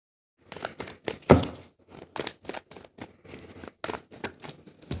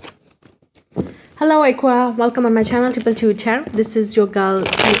Hello Aqua, welcome on my channel Triple Two Tarot. This is your girl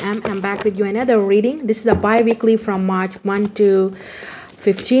PM. I'm back with you another reading. This is a bi-weekly from March 1 to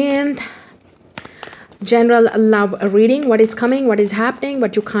 15th. General love reading. What is coming, what is happening,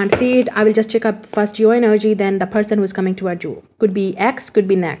 but you can't see it. I will just check up first your energy, then the person who's coming towards you. Could be X, could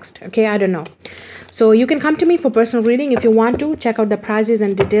be next. Okay, I don't know. So you can come to me for personal reading if you want to. Check out the prices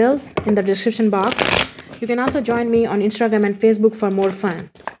and details in the description box. You can also join me on Instagram and Facebook for more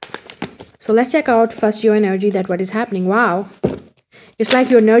fun. So let's check out first your energy, that what is happening. Wow. It's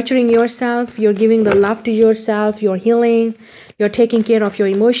like you're nurturing yourself. You're giving the love to yourself. You're healing. You're taking care of your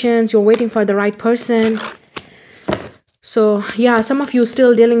emotions. You're waiting for the right person. So yeah, some of you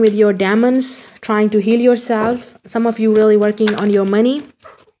still dealing with your demons, trying to heal yourself. Some of you really working on your money.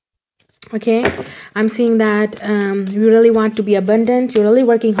 Okay, I'm seeing that you really want to be abundant. You're really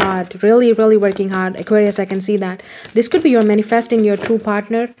working hard, really working hard. Aquarius, I can see that. This could be you're manifesting your true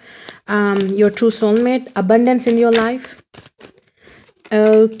partner, your true soulmate, abundance in your life.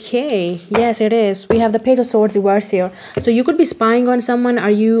 Okay, yes, it is. We have the Page of Swords reverse here. So you could be spying on someone, or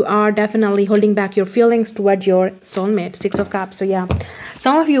you are definitely holding back your feelings toward your soulmate. Six of Cups. So yeah,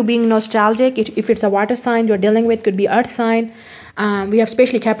 some of you being nostalgic. If it's a water sign you're dealing with, could be earth sign. We have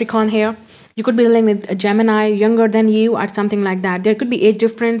especially Capricorn here. You could be dealing with a Gemini younger than you or something like that. There could be age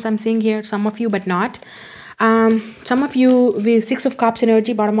difference I'm seeing here, some of you, but not. Some of you with Six of Cups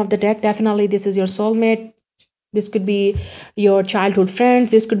energy, bottom of the deck, definitely this is your soulmate. This could be your childhood friend.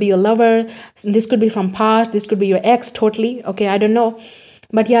 This could be your lover. This could be from past. This could be your ex totally. Okay, I don't know.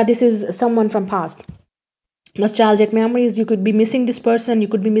 But yeah, this is someone from past. Nostalgic memories. You could be missing this person. You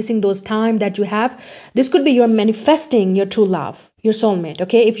could be missing those time that you have. This could be your manifesting your true love, your soulmate.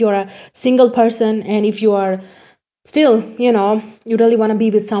 Okay, if you're a single person and if you are still, you know, you really want to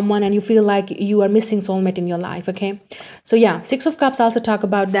be with someone and you feel like you are missing soulmate in your life. Okay, so yeah, Six of Cups also talk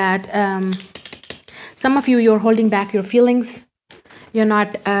about that. Some of you, you're holding back your feelings. You're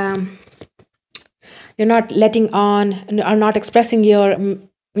not letting on or not expressing your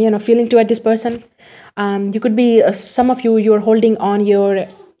feeling toward this person. You could be some of you, you're holding on your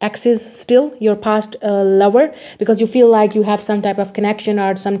exes still, your past lover, because you feel like you have some type of connection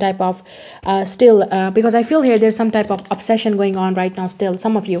or some type of because I feel here there's some type of obsession going on right now still.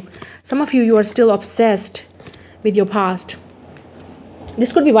 Some of you you are still obsessed with your past.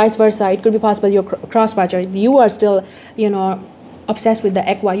 This could be vice versa. It could be possible you're cross-watcher. You are still, obsessed with the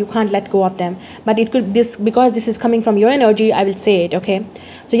Aqua. You can't let go of them. But it could, because this is coming from your energy, I will say it, okay?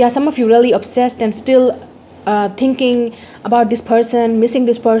 So yeah, some of you really obsessed and still thinking about this person, missing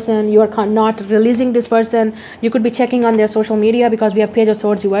this person. You are not releasing this person. You could be checking on their social media because we have Page of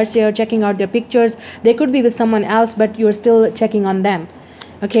Swords reverse here, checking out their pictures. They could be with someone else, but you're still checking on them.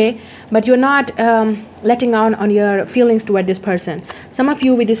 Okay, but you're not letting on your feelings toward this person. Some of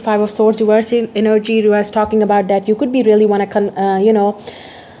you with this Five of Swords reverse energy, reverse, talking about that you could be really want to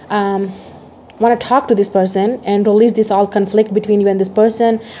talk to this person and release this all conflict between you and this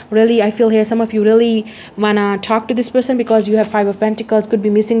person. Really, I feel here some of you really want to talk to this person because you have Five of Pentacles. Could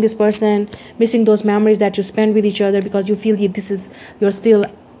be missing this person, missing those memories that you spend with each other because you feel you're still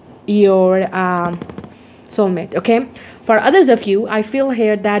your soulmate. Okay, for others of you, I feel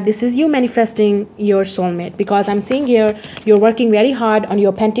here that this is you manifesting your soulmate, because I'm seeing here you're working very hard on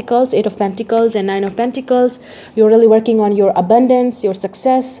your Pentacles, Eight of Pentacles and Nine of Pentacles. You're really working on your abundance, your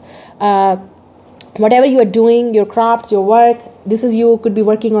success, whatever you are doing, your crafts, your work. This is you could be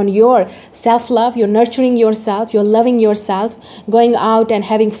working on your self-love. You're nurturing yourself, you're loving yourself, going out and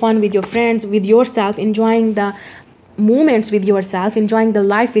having fun with your friends, with yourself, enjoying the moments with yourself, enjoying the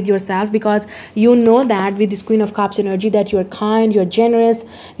life with yourself, because you know that with this Queen of Cups energy that you're kind, you're generous,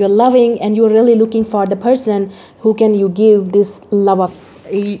 you're loving, and you're really looking for the person who can you give this love of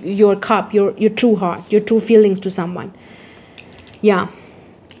your cup, your true heart, your true feelings to someone. Yeah,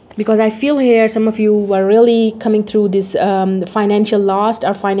 because I feel here some of you were really coming through this financial loss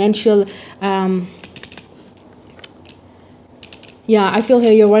or financial yeah, I feel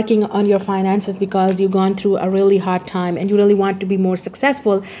here you're working on your finances because you've gone through a really hard time and you really want to be more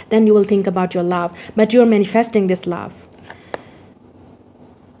successful. Then you will think about your love, but you're manifesting this love.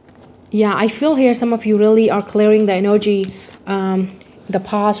 Yeah, I feel here some of you really are clearing the energy, the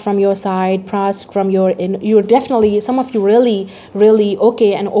past from your side, past from you're definitely, some of you really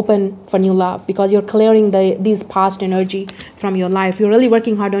okay and open for new love because you're clearing these past energy from your life. You're really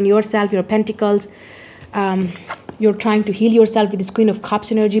working hard on yourself, your Pentacles. You're trying to heal yourself with this Queen of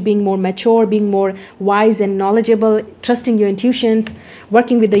Cups energy, being more mature, being more wise and knowledgeable, trusting your intuitions,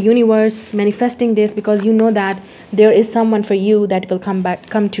 working with the universe, manifesting this because you know that there is someone for you that will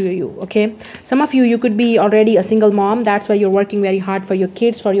come to you. Okay, some of you could be already a single mom. That's why you're working very hard for your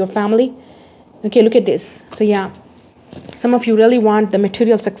kids, for your family. Okay, look at this. So yeah, some of you really want the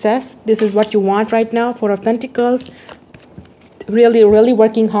material success. This is what you want right now. Four of Pentacles. Really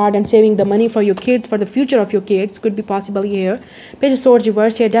working hard and saving the money for your kids, for the future of your kids. Could be possible here. Page of Swords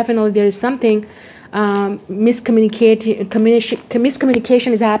reverse here. Definitely there is something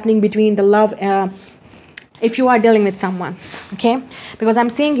miscommunication is happening between the love, if you are dealing with someone, okay? Because I'm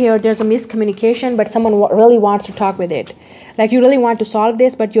seeing here there's a miscommunication, but someone really wants to talk with it. Like you really want to solve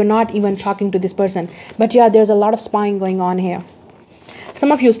this, but you're not even talking to this person. But yeah, there's a lot of spying going on here.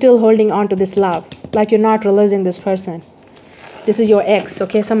 Some of you still holding on to this love, like you're not releasing this person. This is your ex,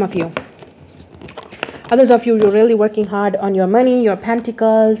 okay? Some of you. Others of you, you're really working hard on your money, your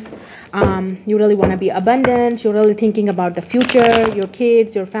pentacles. You really want to be abundant. You're really thinking about the future, your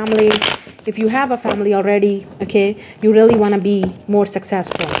kids, your family. If you have a family already, okay, you really want to be more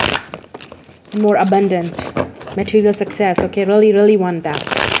successful, more abundant, material success, okay? Really want that.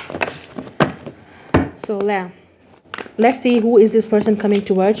 So let's see who is this person coming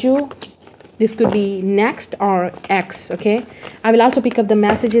towards you. This could be next or ex, okay? I will also pick up the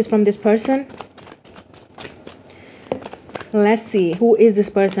messages from this person. Let's see, who is this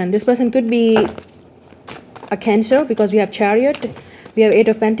person? This person could be a Cancer, because we have Chariot. We have Eight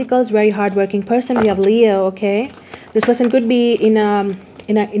of Pentacles, very hardworking person. We have Leo, okay? This person could be in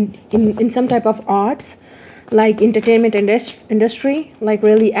some type of arts, like entertainment industry, like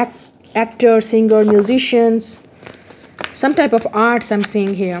really actor, singer, musicians, some type of arts I'm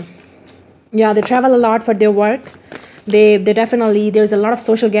seeing here. Yeah, they travel a lot for their work. They definitely, there's a lot of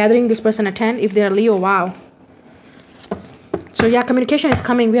social gathering this person attend. If they're Leo, wow. So yeah, communication is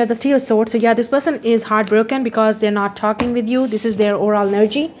coming. We have the Three of Swords. So yeah, this person is heartbroken because they're not talking with you. This is their overall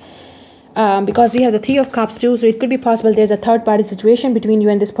energy. Because we have the Three of Cups too. So it could be possible there's a third party situation between you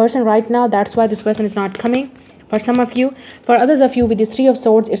and this person right now. That's why this person is not coming. For some of you. For others of you, with this Three of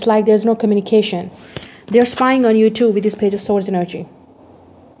Swords, it's like there's no communication. They're spying on you too with this Page of Swords energy.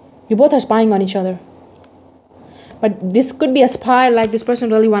 You both are spying on each other. But this could be a spy, like this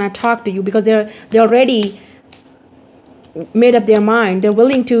person really want to talk to you because they're already made up their mind. They're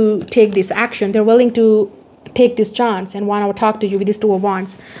willing to take this action. They're willing to take this chance and want to talk to you with this Two of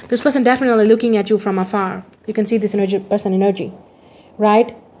Wands. This person definitely looking at you from afar. You can see this person energy,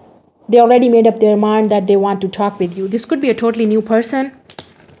 right? They already made up their mind that they want to talk with you. This could be a totally new person.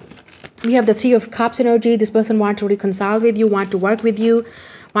 We have the Three of Cups energy. This person wants to reconcile with you, want to work with you,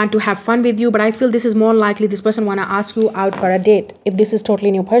 want to have fun with you. But I feel this is more likely this person want to ask you out for a date. If this is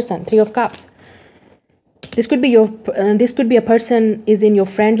totally new person, Three of Cups. This could be a person is in your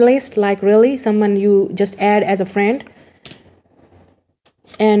friend list, like really someone you just add as a friend,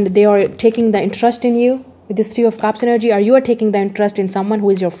 and they are taking the interest in you with this Three of Cups energy, or you are taking the interest in someone who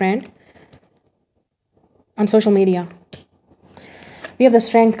is your friend on social media. We have the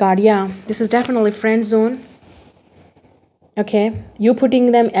Strength card. Yeah, this is definitely friend zone. Okay, you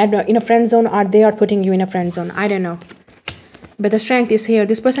putting them in a friend zone, or they are putting you in a friend zone. I don't know. But the Strength is here.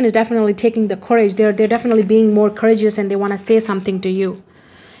 This person is definitely taking the courage. They're definitely being more courageous and they want to say something to you.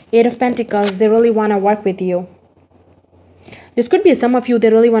 Eight of Pentacles, they really want to work with you. This could be some of you, they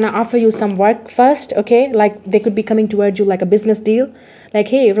really want to offer you some work first, okay? Like they could be coming towards you like a business deal. Like,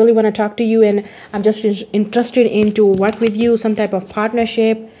 hey, I really want to talk to you and I'm just interested in to work with you, some type of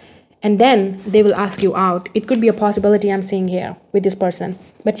partnership. And then they will ask you out. It could be a possibility I'm seeing here with this person.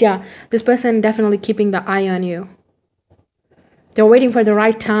 But yeah, this person definitely keeping the eye on you. They're waiting for the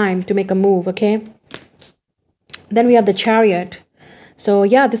right time to make a move, okay? Then we have the Chariot. So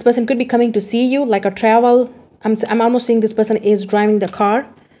yeah, this person could be coming to see you, like a travel. I'm almost seeing this person is driving the car.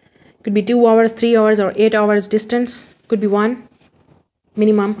 Could be 2 hours, 3 hours, or 8 hours distance. Could be one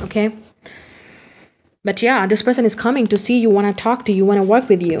minimum, okay? But yeah, this person is coming to see you, want to talk to you, want to work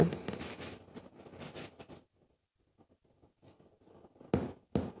with you.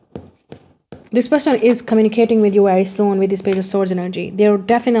 This person is communicating with you very soon with this Page of Swords energy. They're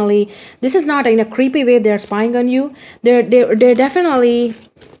definitely, this is not in a creepy way they're spying on you. They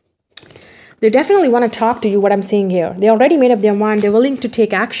definitely want to talk to you, what I'm seeing here. They already made up their mind. They're willing to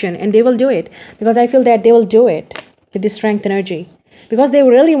take action and they will do it. Because I feel that they will do it with this Strength energy. Because they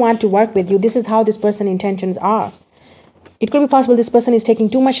really want to work with you. This is how this person's intentions are. It could be possible this person is taking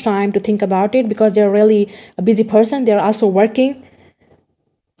too much time to think about it because they're really a busy person. They're also working.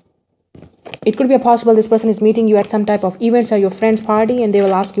 It could be possible this person is meeting you at some type of events or your friend's party and they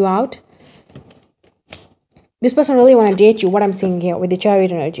will ask you out. This person really want to date you, what I'm seeing here with the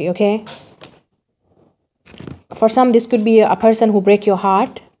Chariot energy, okay? For some, this could be a person who break your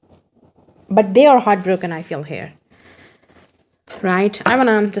heart. But they are heartbroken, I feel here. Right? I want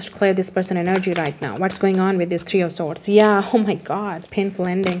to just clear this person energy right now. What's going on with this Three of Swords? Yeah, oh my God, painful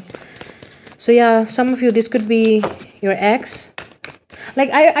ending. So yeah, some of you, this could be your ex. Like,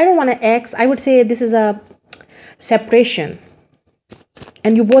 I don't want an ex. I would say this is a separation.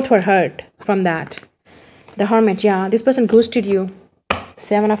 And you both were hurt from that. The Hermit, yeah. This person ghosted you.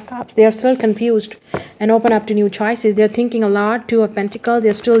 7 of Cups. They are still confused and open up to new choices. They're thinking a lot. 2 of Pentacles.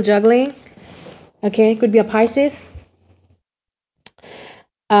 They're still juggling. Okay, could be a Pisces.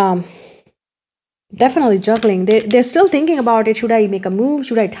 Definitely juggling. They're still thinking about it. Should I make a move?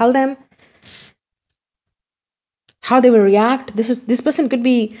 Should I tell them how they will react? This person could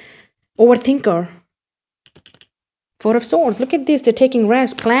be overthinker. 4 of Swords. Look at this. They're taking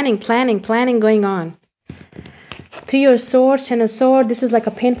rest, planning going on. 3 of Swords, 10 of Swords. This is like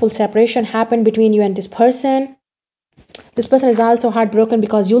a painful separation happened between you and this person. This person is also heartbroken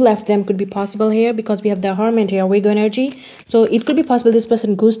because you left them. Could be possible here because we have the Hermit here, Virgo energy. So it could be possible this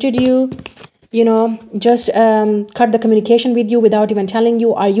person ghosted you, you know, just cut the communication with you without even telling you,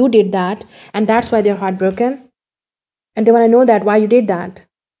 or you did that. And that's why they're heartbroken. And they want to know that why you did that.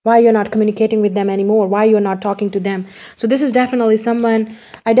 Why you're not communicating with them anymore. Why you're not talking to them. So this is definitely someone,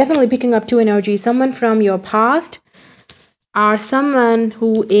 I definitely picking up 2 energy. Someone from your past or someone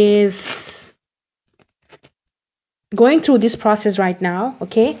who is going through this process right now.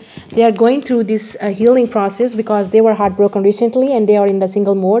 Okay. They are going through this healing process because they were heartbroken recently and they are in the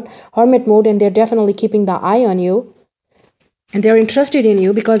single mode, Hermit mode, and they're definitely keeping the eye on you. And they're interested in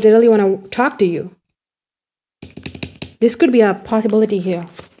you because they really want to talk to you. This could be a possibility here.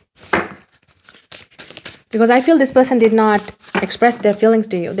 Because I feel this person did not express their feelings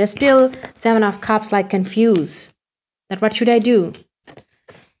to you. They're still 7 of Cups, like confused. That what should I do?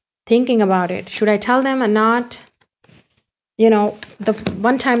 Thinking about it. Should I tell them or not? You know, the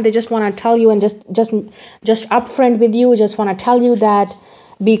one time they just want to tell you and just upfront with you, just want to tell you that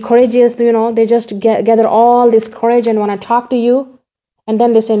be courageous, you know, they just gather all this courage and want to talk to you. And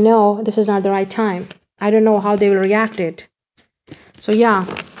then they say, no, this is not the right time. I don't know how they will react it. So yeah,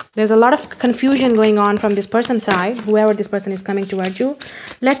 there's a lot of confusion going on from this person's side, whoever this person is coming towards you.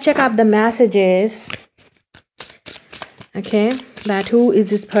 Let's check out the messages. Okay, that who is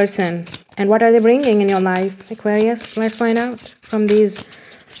this person and what are they bringing in your life, Aquarius? Let's find out from these.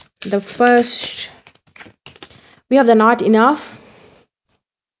 The first, we have the not enough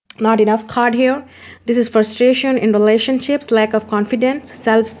card here. This is frustration in relationships, lack of confidence,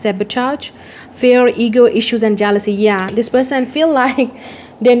 self-sabotage, fear, ego issues, and jealousy. Yeah, this person feel like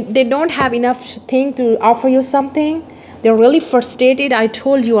they don't have enough thing to offer you something. They're really frustrated. I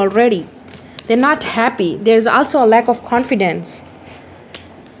told you already. They're not happy. There's also a lack of confidence.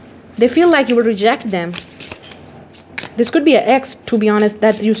 They feel like you will reject them. This could be an ex, to be honest,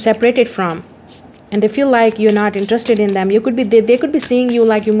 that you separated from. And they feel like you're not interested in them. You could be they could be seeing you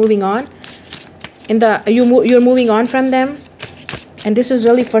like you're moving on. You're moving on from them. And this is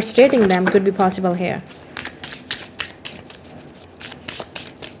really frustrating them. Could be possible here.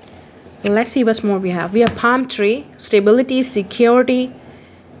 Let's see what's more we have. We have palm tree, stability, security,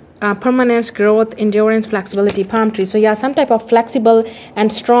 permanence, growth, endurance, flexibility, palm tree. So yeah, some type of flexible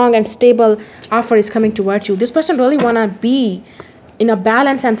and strong and stable offer is coming towards you. This person really want to be in a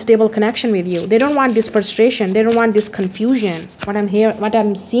balanced and stable connection with you. They don't want this frustration. They don't want this confusion. What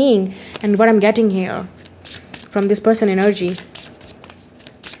I'm seeing and what I'm getting here from this person energy.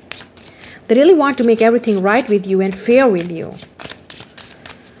 They really want to make everything right with you and fair with you.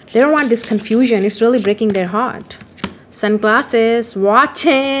 They don't want this confusion. It's really breaking their heart. Sunglasses,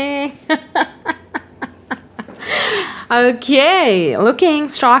 watching. Okay, looking,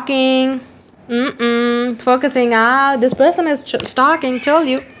 stalking. Focusing out. This person is stalking, told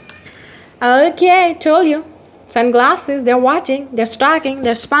you. Okay, told you. Sunglasses, they're watching, they're stalking,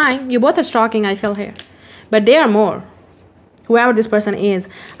 they're spying. You both are stalking, I feel here. But they are more. Whoever this person is.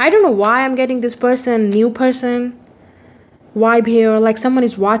 I don't know why I'm getting this person, new person vibe here. Like someone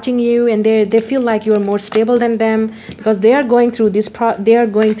is watching you and they feel like you're more stable than them because they are going through this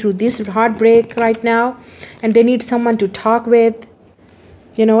heartbreak right now and they need someone to talk with,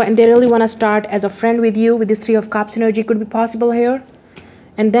 you know, and they really want to start as a friend with you. With this 3 of Cups energy could be possible here.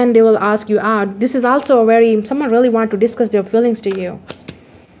 And then they will ask you out. This is also someone really want to discuss their feelings to you.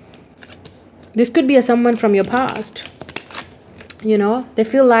 This could be someone from your past. You know, they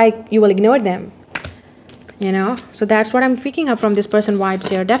feel like you will ignore them. You know, so that's what I'm picking up from this person vibes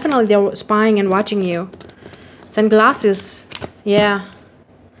here. Definitely they're spying and watching you. Sunglasses. Yeah.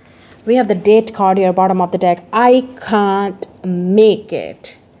 We have the date card here, bottom of the deck. I can't make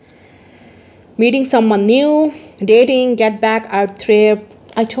it. Meeting someone new, dating, get back out there.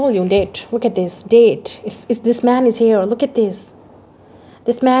 I told you, date. Look at this, date. This man is here. Look at this.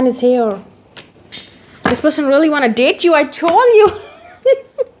 This man is here. This person really want to date you. I told you.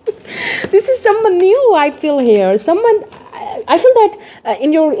 This is someone new, I feel here. Someone, I feel that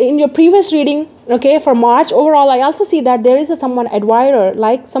in your previous reading, okay, for March overall, I also see that there is a someone admirer,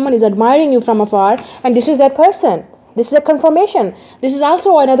 like someone is admiring you from afar, and this is that person. This is a confirmation. This is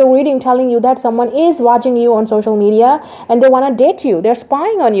also another reading telling you that someone is watching you on social media and they want to date you. They're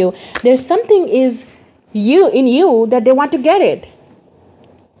spying on you. There's something is you that they want to get it.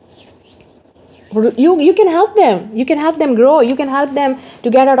 You can help them. You can help them grow. You can help them to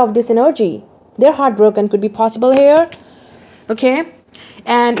get out of this energy. They're heartbroken, could be possible here. Okay,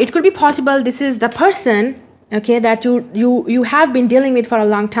 and it could be possible this is the person, okay, that you have been dealing with for a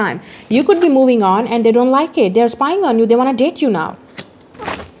long time. You could be moving on and they don't like it. They're spying on you. They want to date you now.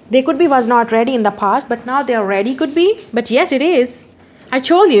 They could be was not ready in the past, but now they're ready, could be. But yes, it is. I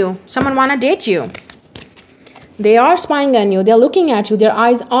told you, someone want to date you. They are spying on you. They're looking at you. Their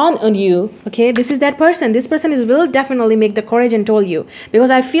eyes on you. Okay, this is that person. This person will definitely make the courage and told you.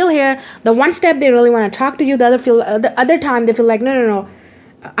 Because I feel here, the one step they really want to talk to you, the other time they feel like, no.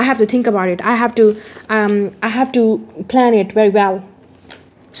 I have to think about it. I have to plan it very well.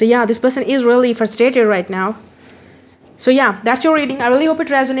 So yeah, this person is really frustrated right now. So yeah, that's your reading. I really hope it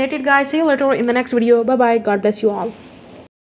resonated, guys. See you later in the next video. Bye bye. God bless you all.